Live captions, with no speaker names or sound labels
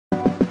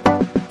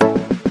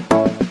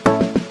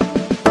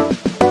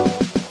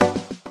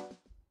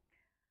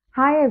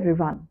Hi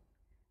everyone.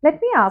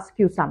 Let me ask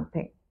you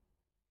something.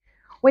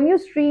 When you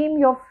stream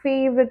your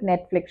favorite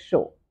Netflix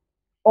show,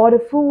 order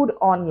food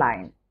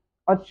online,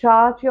 or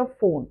charge your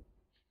phone,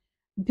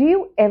 do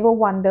you ever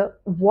wonder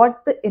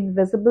what the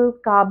invisible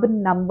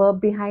carbon number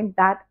behind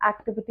that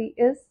activity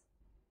is?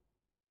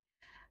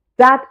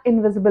 That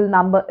invisible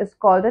number is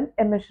called an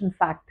emission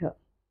factor,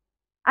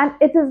 and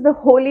it is the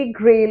holy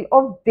grail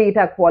of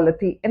data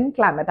quality in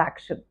climate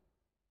action.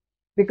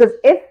 Because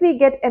if we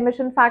get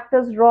emission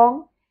factors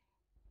wrong,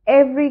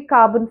 every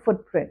carbon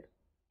footprint,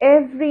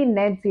 every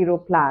net zero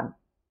plan,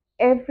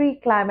 every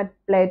climate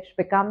pledge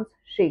becomes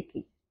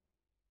shaky.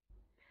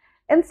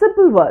 In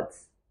simple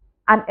words,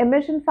 an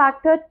emission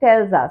factor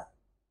tells us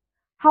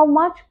how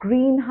much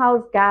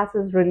greenhouse gas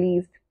is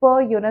released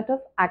per unit of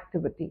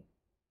activity.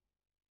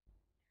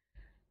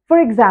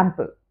 For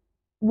example,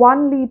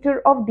 1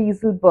 liter of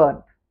diesel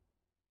burned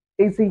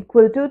is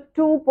equal to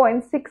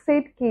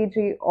 2.68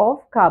 kg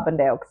of carbon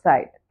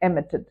dioxide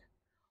emitted.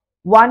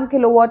 1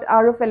 kilowatt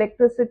hour of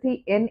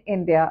electricity in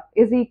India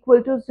is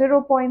equal to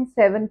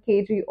 0.7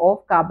 kg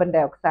of carbon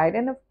dioxide,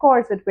 and of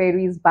course, it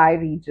varies by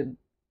region.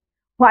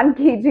 1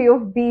 kg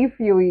of beef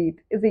you eat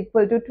is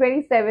equal to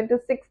 27 to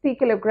 60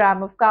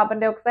 kilogram of carbon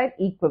dioxide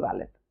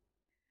equivalent.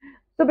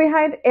 So,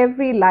 behind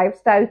every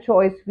lifestyle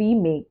choice we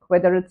make,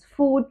 whether it's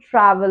food,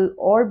 travel,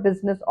 or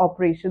business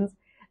operations,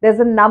 there's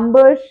a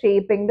number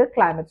shaping the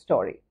climate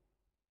story.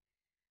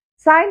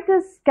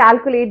 Scientists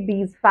calculate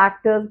these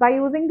factors by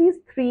using these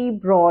three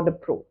broad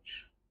approaches.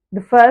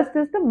 The first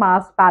is the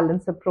mass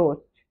balance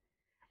approach,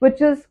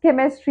 which is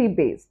chemistry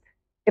based.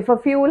 If a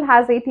fuel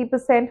has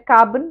 80%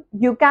 carbon,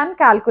 you can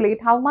calculate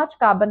how much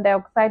carbon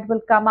dioxide will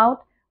come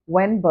out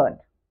when burned.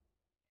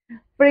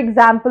 For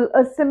example,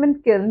 a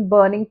cement kiln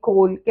burning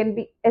coal can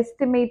be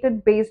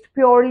estimated based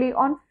purely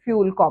on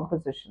fuel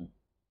composition.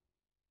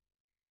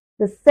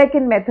 The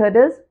second method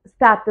is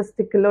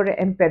statistical or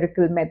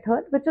empirical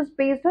method, which is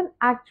based on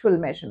actual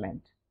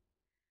measurement.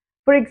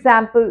 For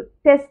example,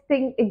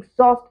 testing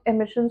exhaust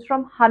emissions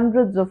from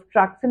hundreds of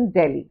trucks in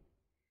Delhi.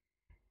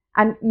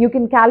 And you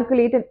can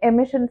calculate an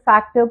emission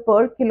factor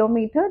per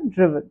kilometer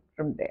driven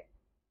from there.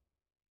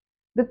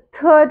 The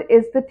third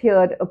is the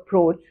tiered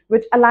approach,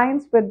 which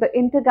aligns with the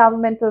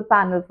Intergovernmental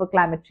Panel for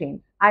Climate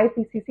Change,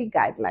 IPCC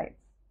guidelines.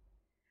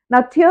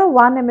 Now, tier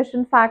 1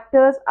 emission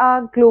factors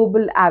are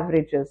global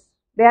averages.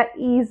 They are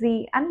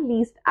easy and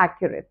least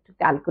accurate to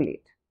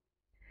calculate.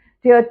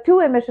 Tier 2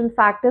 emission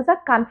factors are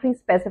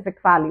country-specific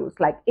values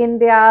like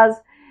India's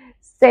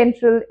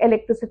Central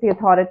Electricity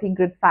Authority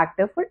grid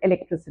factor for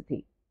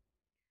electricity.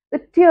 The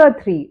tier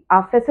 3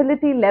 are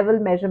facility level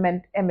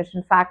measurement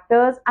emission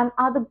factors and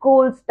are the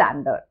gold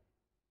standard.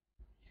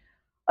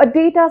 A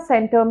data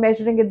center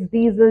measuring its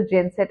diesel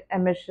genset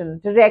emission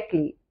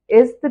directly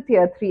is the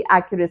tier 3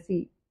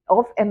 accuracy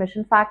of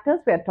emission factors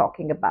we are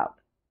talking about.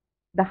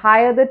 The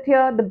higher the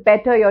tier, the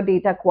better your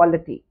data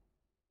quality.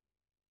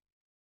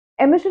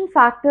 Emission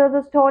factors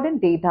are stored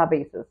in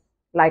databases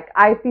like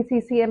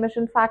IPCC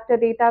emission factor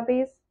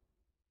database,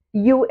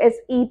 US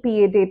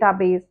EPA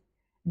database,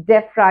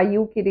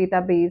 DEFRA UK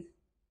database,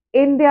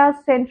 India's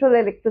Central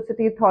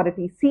Electricity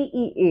Authority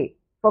CEA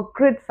for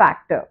grid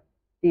factor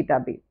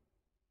database.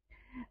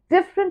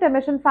 Different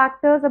emission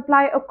factors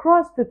apply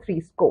across the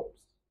three scopes.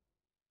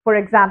 For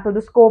example,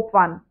 the scope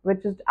 1,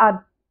 which is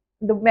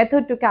the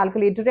method to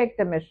calculate direct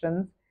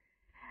emissions.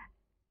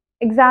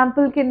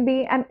 Example can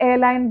be an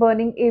airline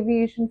burning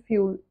aviation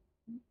fuel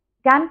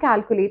can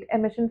calculate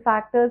emission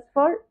factors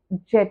for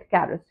jet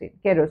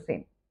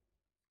kerosene.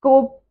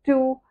 Scope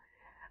 2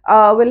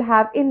 will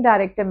have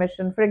indirect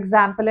emission. For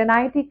example, an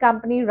IT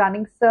company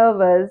running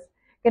servers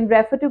can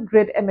refer to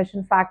grid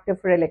emission factor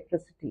for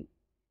electricity.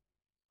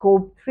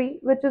 Scope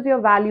 3, which is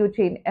your value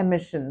chain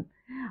emission.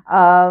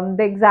 The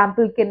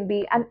example can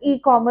be an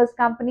e-commerce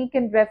company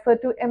can refer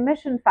to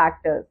emission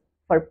factors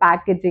for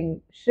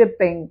packaging,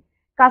 shipping,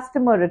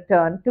 customer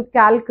return to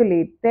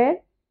calculate their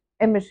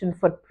emission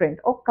footprint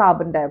or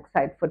carbon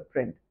dioxide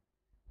footprint.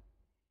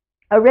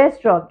 A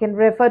restaurant can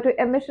refer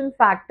to emission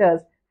factors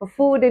for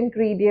food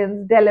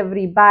ingredients,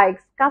 delivery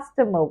bikes,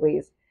 customer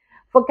waste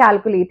for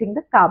calculating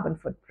the carbon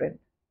footprint.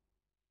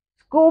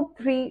 Scope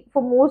 3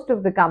 for most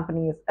of the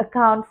companies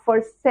account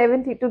for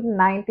 70 to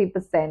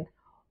 90%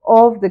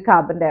 of the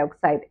carbon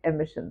dioxide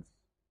emissions.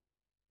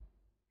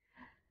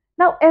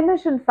 Now,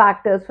 emission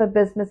factors for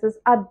businesses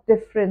are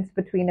difference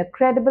between a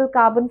credible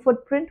carbon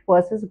footprint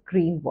versus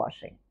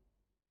greenwashing,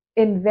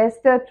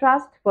 investor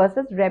trust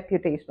versus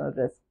reputational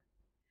risk,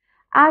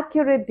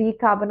 accurate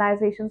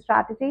decarbonization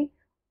strategy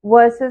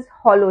versus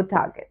hollow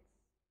targets.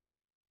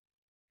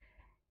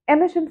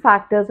 Emission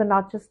factors are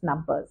not just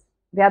numbers,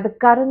 they are the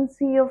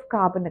currency of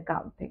carbon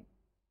accounting.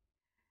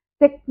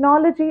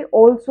 Technology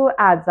also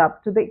adds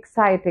up to the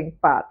exciting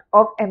part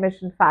of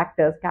emission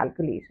factors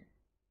calculation.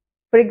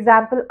 For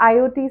example,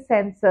 IoT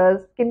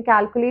sensors can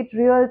calculate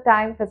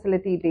real-time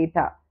facility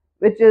data,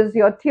 which is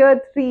your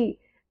tier 3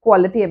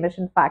 quality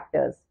emission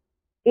factors.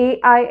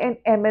 AI and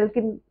ML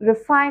can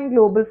refine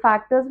global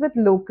factors with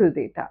local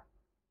data.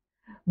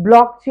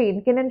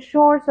 Blockchain can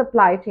ensure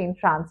supply chain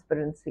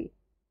transparency.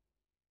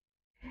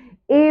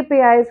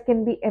 APIs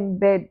can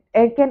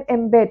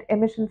embed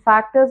emission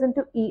factors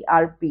into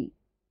ERP,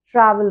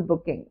 travel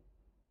booking,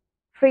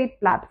 freight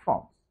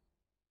platforms.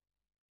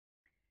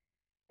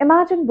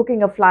 Imagine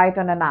booking a flight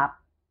on an app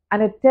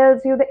and it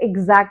tells you the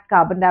exact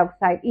carbon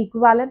dioxide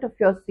equivalent of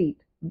your seat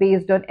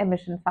based on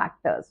emission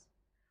factors.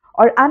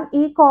 Or an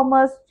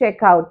e-commerce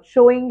checkout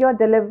showing your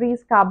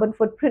delivery's carbon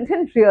footprint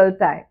in real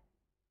time.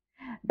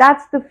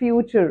 That's the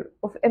future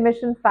of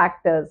emission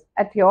factors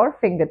at your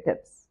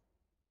fingertips.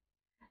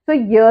 So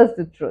here's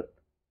the truth.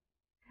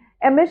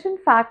 Emission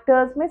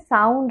factors may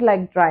sound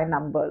like dry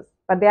numbers,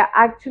 but they are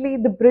actually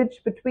the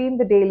bridge between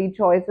the daily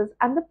choices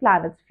and the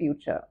planet's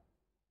future.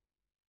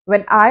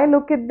 When I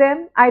look at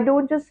them, I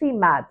don't just see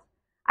maths.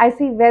 I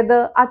see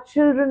whether our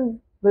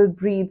children will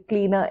breathe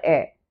cleaner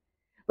air,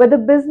 whether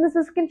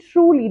businesses can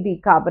truly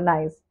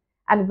decarbonize,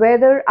 and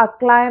whether our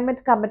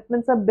climate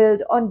commitments are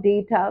built on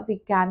data we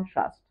can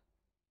trust.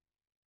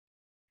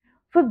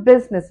 For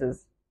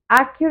businesses,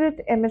 accurate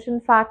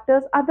emission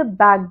factors are the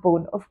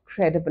backbone of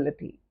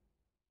credibility.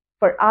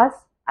 For us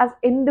as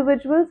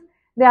individuals,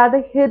 they are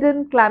the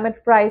hidden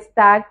climate price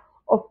tag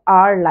of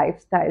our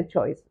lifestyle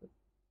choices.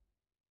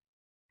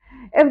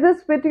 If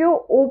this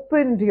video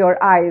opened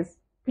your eyes,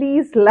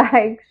 please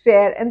like,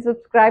 share, and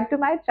subscribe to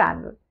my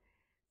channel,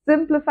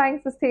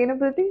 Simplifying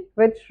Sustainability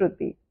with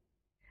Shruti.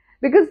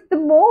 Because the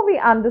more we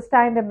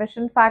understand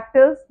emission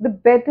factors, the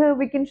better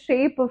we can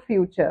shape a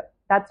future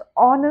that's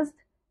honest,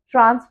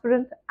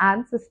 transparent,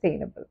 and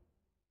sustainable.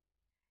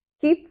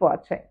 Keep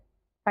watching.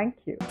 Thank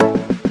you.